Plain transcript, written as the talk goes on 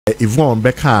Yvonne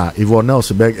Becca, Yvonne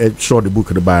Nelson Beck showed the book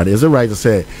of the Bible. Is it right to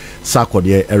say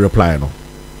Sarkodie a reply? No,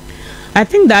 I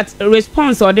think that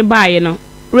response or the buy, you know,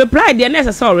 reply the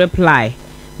necessary reply,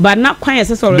 but not quite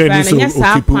necessary reply. And yes,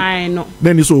 no.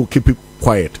 Then you so keep it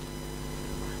quiet.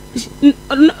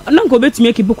 No go to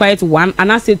make people quiet one,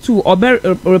 and I say two or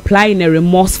reply in a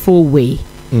remorseful way.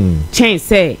 Change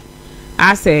say,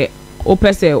 I say.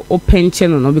 Open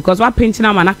channel, no, because what pension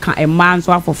I'm not a man's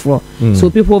worth for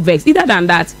so people vex. Either than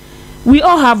that, we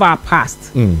all have our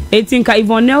past. I think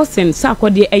Yvonne Nelson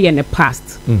Sarkodie in the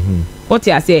past. What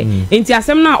you say? Into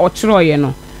assembly or Troy, you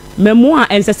know, memoir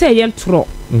and say yen tro.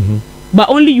 But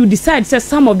only you decide say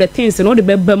some of the things you know the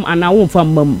bem and I won't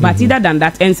from them. But either than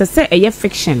that, and say a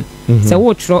fiction. Say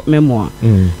what tro memoir.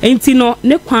 Ain't no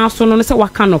ne kwan so no say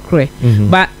what kind of cray.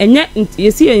 But and yet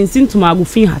you see in sin to my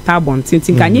goofy hatabon, since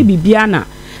can ye be biana.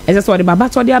 As I saw the baba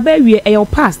to their baby a your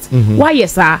past. Why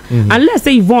yes, sir? Unless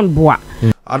say Yvonne Boa.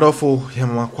 Adolfo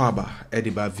Yamakwaba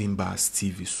Ediba Vimbas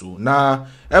TV so now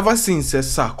ever since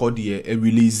Sarkodie a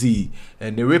releasee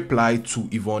and the reply to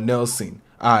Yvonne Nelson.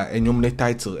 And the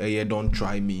title, Don't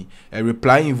Try Me. A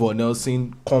reply Yvonne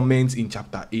Nelson comments in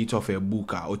chapter 8 of her book,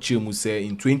 Ochemu say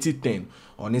in 2010,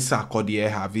 on Sarkodie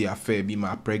have a affair be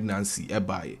my pregnancy,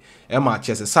 Emma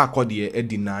Chess Sarkodie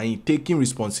denying taking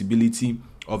responsibility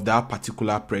of that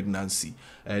particular pregnancy,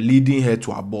 leading her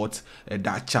to abort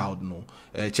that child. No,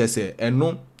 Chess and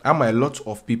no. A lot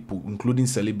of people, including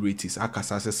celebrities,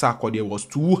 Akasa Sarkodie was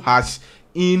too harsh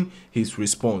in his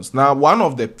response. Now, one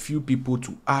of the few people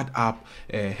to add up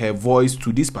her voice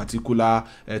to this particular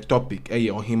topic,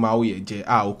 Ohemaa Woyeje,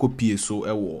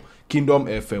 Okopieso, Kingdom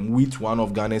FM, with one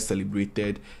of Ghana's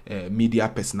celebrated media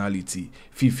personality,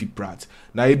 Fifi Pratt.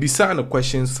 Now, he began a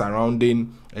question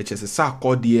surrounding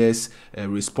Sarkodie's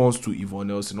response to Yvonne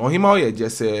Nelson. Ohemaa Woyeje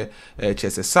said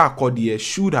Sarkodie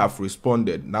should have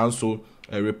responded. Now, so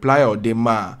a reply or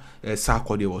dema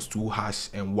Sarkodie was too harsh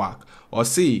and whack. Or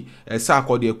say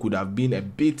Sarkodie could have been a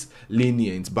bit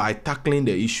lenient by tackling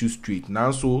the issue straight.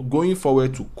 Now, so going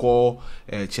forward to call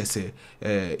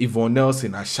Yvonne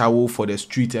Nelson a shower for the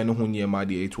street and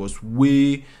Hunyemadi, it was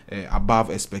way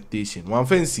above expectation. One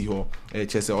fancy ho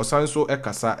Osanso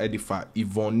Ekasa edifa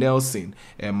Yvonne Nelson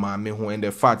mame who and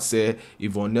the fact say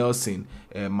Yvonne Nelson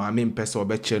mame mpesa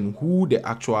obechen who the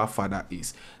actual father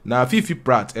is. Now Fifi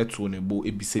Pratt eto nebo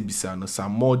ebisebisa no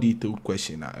some more detailed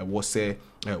question was say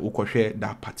ukoshe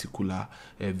that particular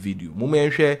video.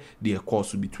 Mumenhwe the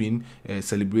course between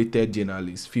celebrated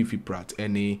journalist Fifi Pratt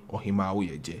and Ohemaa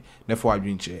Woyeje. Therefore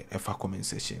adwinche efa comment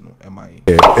section no am I.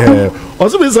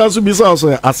 Also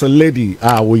bisa as a lady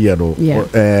we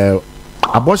no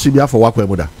abortion bia for wakwa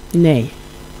muda. Nay.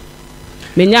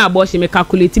 Menya abortion me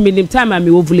calculate me time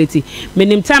me ovulate.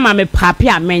 Me time me papi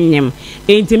amenyem.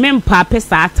 Enti me papi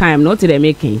sa time not they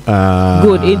making.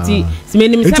 Good enti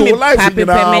me time me papi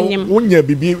amenyem. Wonye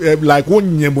bibi like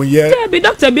wonye mo ye. Be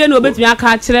doctor be no betumi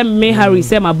aka kire me Harry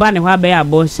say my ba ne ho be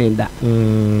abortion da.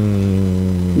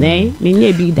 Nay,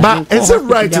 me be that. But is it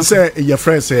right to say your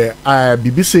friend say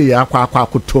bibi say akwa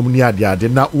akotom ni ade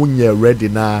na wonye ready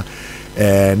na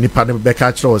nipa ne be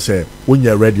ka kire say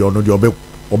wonye ready ono de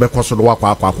obekoso no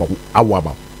wakwa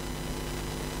awaba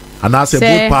and I say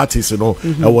both parties you know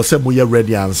was say we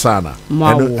ready ansana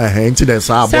and incidents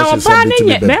are about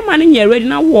say be man you ready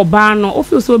na wo ba no o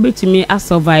feel so betimi a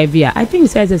survive here. I think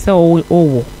says say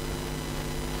oh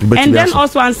and then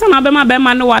also ansana be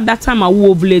man no at that time a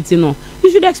wo ovulate no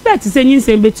you should expect to say yin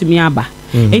say betimi aba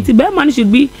it be man should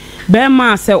be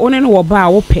man say one no wo ba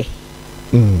wo pe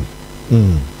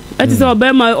it is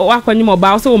Obama or Aquanimo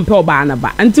Bow so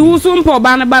Pobana. And two soon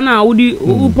Pobana Bana would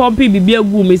you poppy be a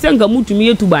woman, send a mood to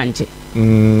me to Banche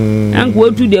and go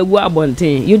to the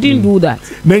Guabonte. You didn't do that.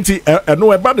 Nancy, I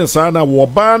know about the son of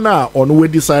Wabana on we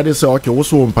decided so okay,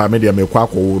 also on Pamedia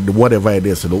Mequaco, whatever it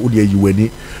is, and Udia you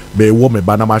any be woman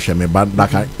Banamasha me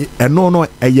Bandaka and no,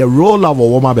 a roll of a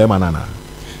woman Bemanana.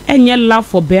 And your love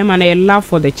for Beman, a love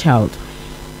for the child.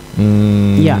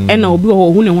 Yeah, and I'll be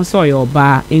who saw your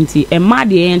bar into a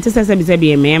muddy and to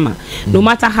be a mema. No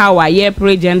matter how I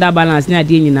pray gender balance near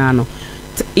Dinano.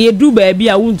 You do baby,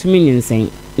 I won't mean insane.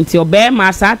 Until bear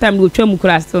my time will trim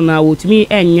class now to me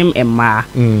and yam and ma.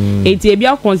 It's a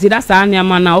beer consider Sanya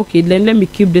mana okay, then let me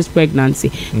keep this pregnancy.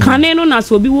 Can no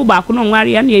nas will be back on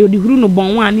Marian, you the Bruno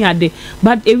bon 1 year day.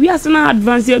 But if we are not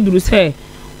advanced, you say,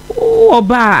 oh,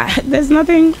 there's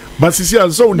nothing. But see,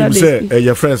 so you say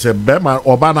your friend say Bema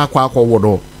or Bana Quaco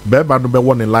wodo, Bema no be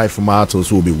one in life from our to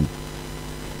so be.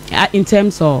 In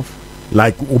terms of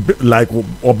like or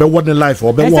be one in life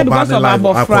or be one in life.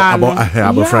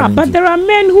 Yeah, but there are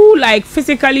men who like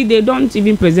physically they don't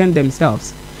even present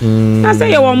themselves. na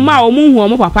say your ma omu hu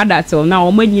omu papa that na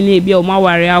omu nyine bia omu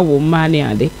ware awo ma ne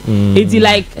ade it's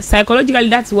like psychologically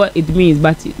that's what it means,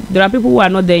 but there are people who are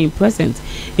not there in present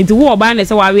into wo oba na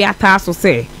say wa we ata so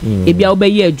say e bia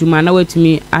obeyi adwuma na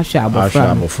watumi ahwa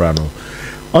abofra no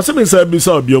also mean say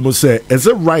bisa obi omo say is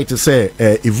it right to say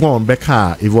Yvonne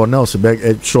Becca Yvonne else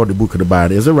show the book in the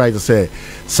band, is it right to say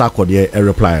Sarkodie a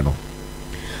reply no?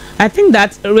 I think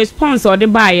that response or the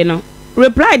buy, you know,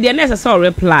 reply the necessary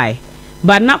reply,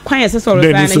 but not quite necessary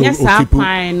reply. And yes,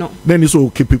 no. Then it's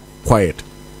all keep it quiet.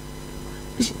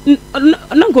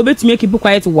 Not go to make people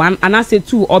quiet one, and I say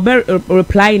two, or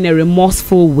reply in a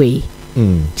remorseful way.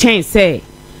 Change say,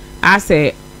 I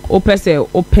say,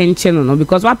 open channel, no,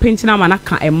 because what pension I'm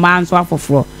not a man so for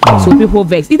so people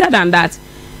vex. Either than that,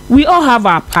 we all have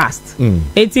our past.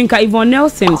 I think Yvonne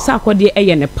Nelson, Sarkodie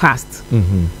in the past.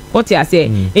 What you say?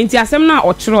 Inti asem na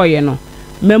otro ye no.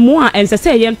 Memoir and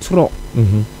say yen tro.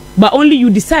 But only you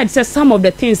decide say some of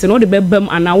the things no the bebem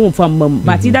and I won't from mum.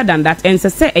 But either than that and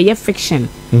say a fiction.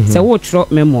 Say what tro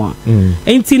memoir.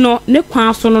 Inti no ne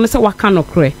kwan so no say waka no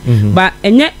kre. But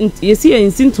enye you see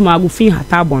insin to magufin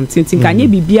hatabon tintin kanye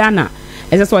bibia na.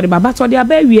 As so the baba to the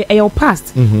abewe e your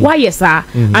past. Why yes sir?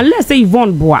 Unless say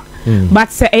Yvonne boa.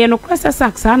 But say e no cressa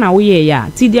sax na we ya.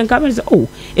 Ti den come say oh,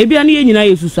 e bia na ye nyina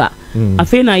yesusu a.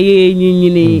 Afena ye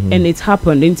nyini and it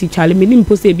happened. Inti Charlie minim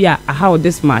po say bia how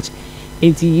this much.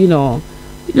 Inti you know,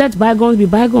 let bygones be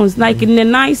bygones like in a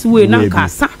nice way na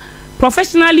kasa.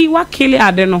 Professionally what kill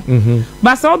ade no.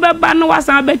 But so be ba no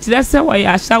wasan be tire say we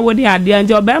ashawo de ade and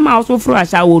your be ma also fro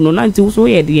ashawo no na nti so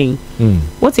ye de.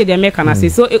 What they make can I say?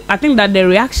 So I think that the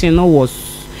reaction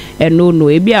was no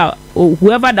ebia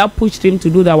whoever that pushed him to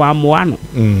do that one more no.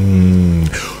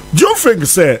 Do you think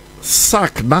say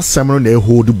Sark na semro na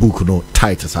hold the book no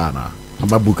tight sana?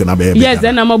 Am a book na be. Yes,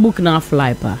 then I'm a book na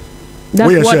fly pa.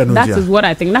 That is what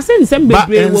I think. That's in some but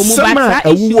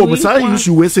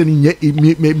issue we say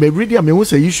me read am we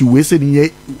say issue we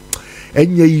say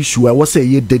any issue I was say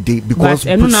ye dede because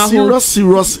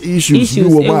serious issues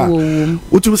you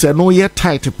what you say no ye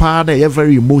tight pa na ye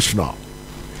very emotional.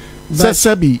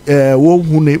 Sabi wo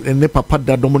hu ne papa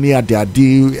da domoni ade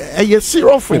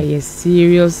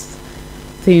serious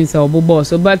things or bobo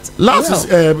so but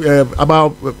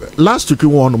about last week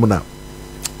one now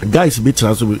guys be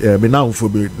trans me now for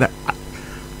be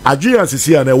Adrian is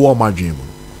here na war my dream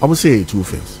I'm say two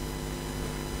things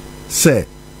say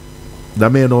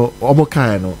that me no omo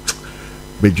kan no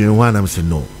be dream one am say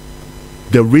no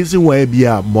the reason why be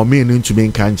a mommy into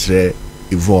me kan kire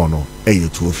Yvonne no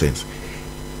two things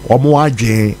omo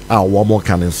adwen a omo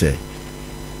kan say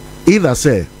either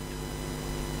say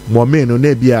mommy no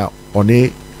na be a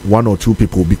only one or two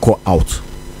people be caught out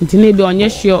it may be on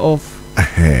sure of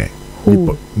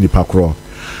nipa kro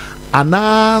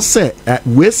ana se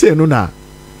we say no na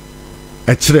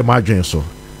e kire madwen so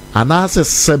ana se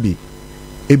sabi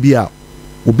ebia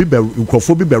obi be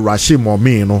nkrofo bi be rush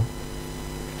mommy no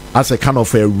as a kind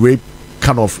of a rape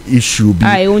kind of issue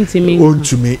be on to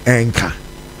me anchor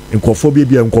nkrofo bi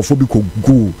ko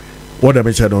go what am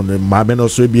I said on the mama no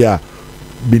so ebia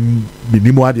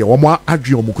binimu ade omo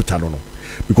adwen omo kuta no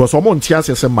because omo ntia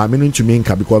se mama no ntumi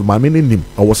nka because mama no nim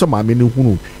owo se mama no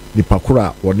hunu ni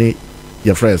pakura woni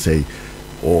your friend say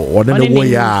or the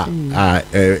way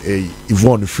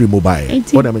Yvonne free mobile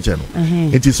what am I saying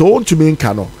it is on to me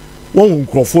nka no won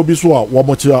nkrofo bi so a wo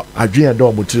mo ti adwen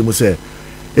do mo tiri mu say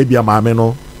ebia mama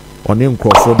no oni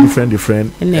nkrofo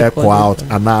different echo out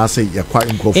and na say yakwa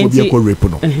nkrofo bi ekọ rape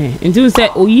no nti say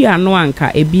oyi ano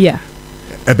anka ebia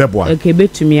ebeboa okay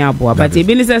betumi aboa but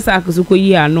ebi ni say Sark so ko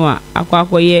yi ano a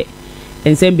akwakoye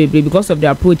and same baby because of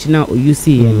the approach now you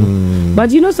see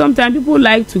but you know sometimes people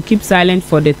like to keep silent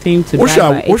for the thing to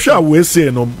Osha we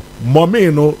say no mommy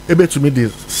no ebetumi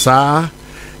this sa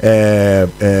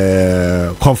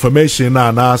confirmation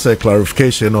na say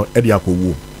clarification no e dia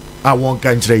kowo I won't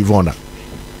can kire Yvonne.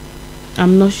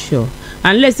 I'm not sure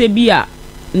unless e bia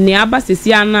ne aba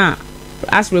sesia na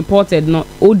as reported no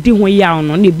odi ho ya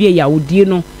no na bia ya odie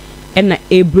no e na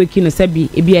e breaking no say bi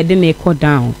e bia de na e cut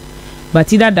down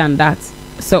but either than that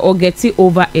so or get it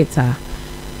over it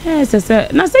yes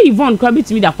na say Yvonne kwa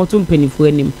bitimi da kwoto mpanifo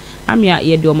anim am ya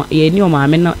ye de o ye ni o ma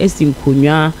me na esi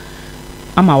nkonwa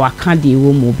ama waka de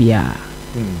wo mu bia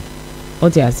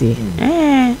what you say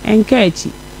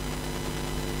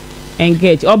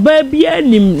engage oba bia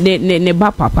nim ne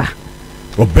ba papa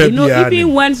you know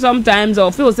even when sometimes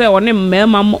or feel say on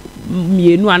mema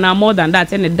mienu ana more than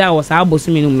that and that was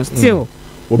abosumi no still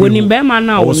when in Bema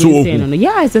now we say no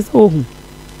yeah it's so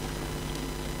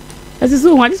it's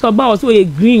so what is about so a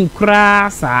green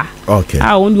crasa okay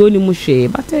only mu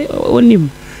hwe but onim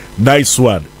nice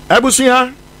one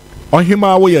ebusia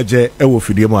Ohemaa Woyeje ewo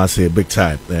fidie mu ase big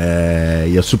time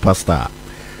ye superstar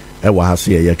ewa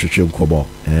hase ye twetwe nkomo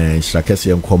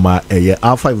nshakese nkoma ye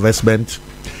Alpha Investment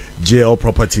JL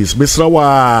Properties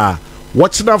Misrawa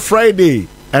watching Friday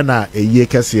ena ye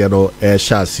kese no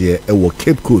shase ewo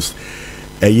Cape Coast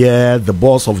the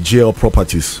boss of JL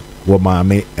Properties wo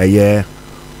maame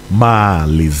ma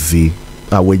lazy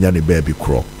awenya ne baby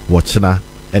crawl watching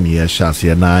ene ye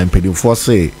shase na impedifo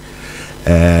say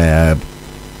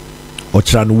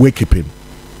Ochan wakekeeping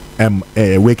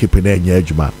wakekeeping enye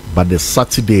adwuma but the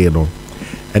Saturday no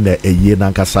and a year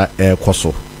nankasa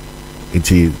koso it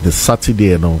the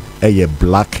Saturday no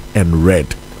black and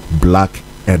red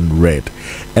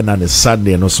and on the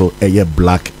Sunday no so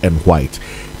black and white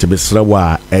to be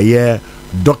srawa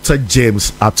Dr.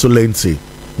 James Atulenti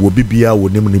will be bia wo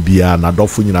nim ni bia na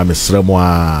dofo nyina mesramo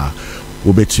a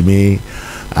wo betumi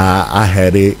I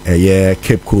had a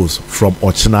Cape Coast from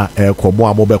Ochina komo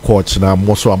amobeko Ochina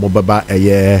moso amobeba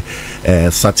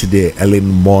Saturday early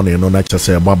morning no na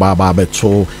chese baba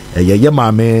beto ye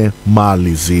mame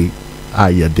malizi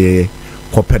ayede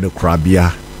kopene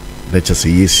krabia na chese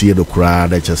yesie do kra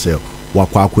na chese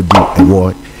wakwa akodi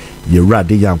ewo ye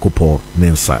rade yankopo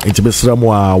nensa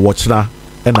intibesramo a Ochina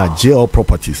na JL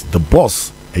Properties the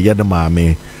boss the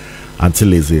mame until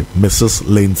lazy Mrs.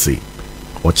 Lindsay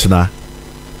Ochina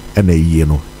ene yie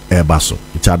no ebaso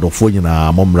itadofo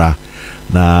nyina momra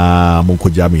na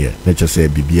monkojamie na chese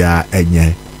bibia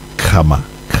enye kama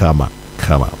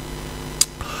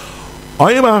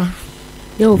Ohemaa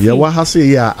ye wa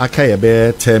hase ya aka ye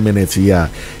be 10 minutes ya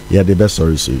the best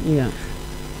story so yeah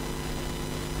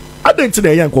I think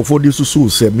today yankofo di susu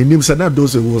se minim se na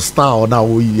those who star na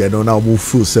wo ye no na wo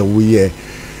feel se wo ye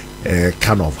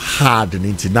kind of hard and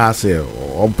international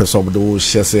on person do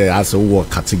share say as a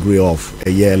category of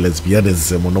a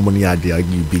lesbianism or normally idea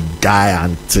you big guy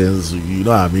and things you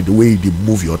know what I mean the way you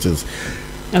move your things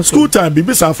okay. School time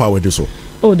be so far with this so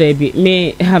oh they be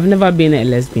me have never been a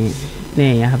lesbian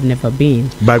I have never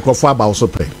been by far about also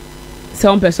pay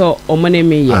some person or money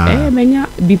me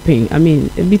menya be paying I mean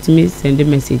a bit me send a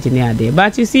message in there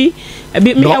but you see a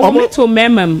bit me I want to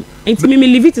mem enti me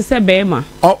leave it to say bema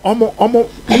omo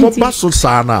baso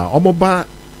sana omo ba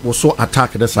wo so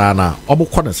attack the sana omo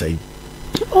kona say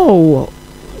oh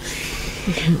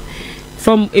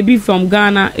from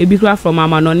Ghana a bit from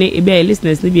Amanone a be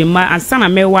listeners be ma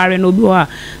asana me ware no bi ho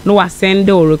no wa send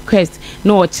or request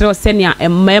no chiro send ya e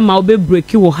mema obe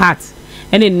break your heart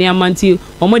and in Niamanti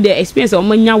omo the experience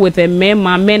omo nya with a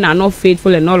men are not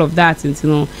faithful and all of that and you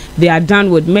know they are done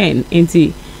with men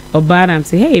enti Obara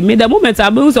say hey me the moment I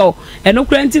be so and no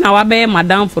quarantine our be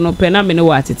madam for no pena me no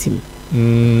watitim.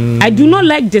 I do not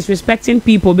like disrespecting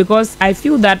people because I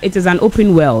feel that it is an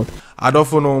open world.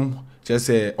 Adofonom just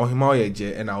say Ohemaa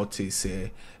Woyeje and I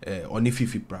say oni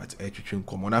Fifi Pratt twetwen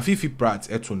kom na Fifi Pratt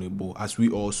etonebo as we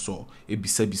all saw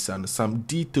ebisa some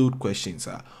detailed questions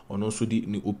on also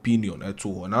the opinion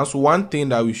eto now so one thing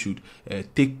that we should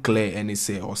take clear and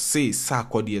say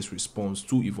Sarkodie's response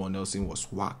to Yvonne was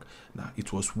whack. Now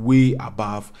it was way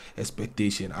above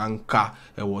expectation. Anka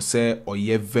was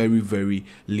very very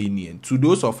lenient. To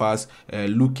those of us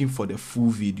looking for the full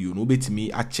video, no bet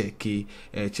me a check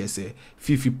chese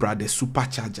Fifi Pratt the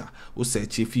supercharger. O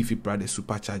search Fifi Pratt the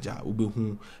supercharger.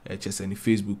 Ube chese ni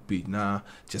Facebook page. Now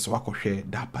just wako share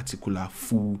that particular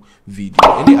full video.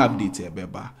 Any update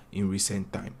beba in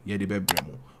recent time? Yeah, the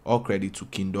bebremo. All credit to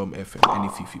Kingdom FM, any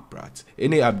Fifi Pratt.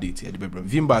 Any update here, the Bebram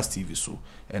Vimbas TV so,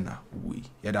 and we,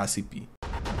 yeah, that's CP.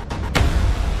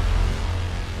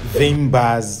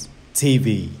 Vimbas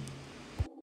TV.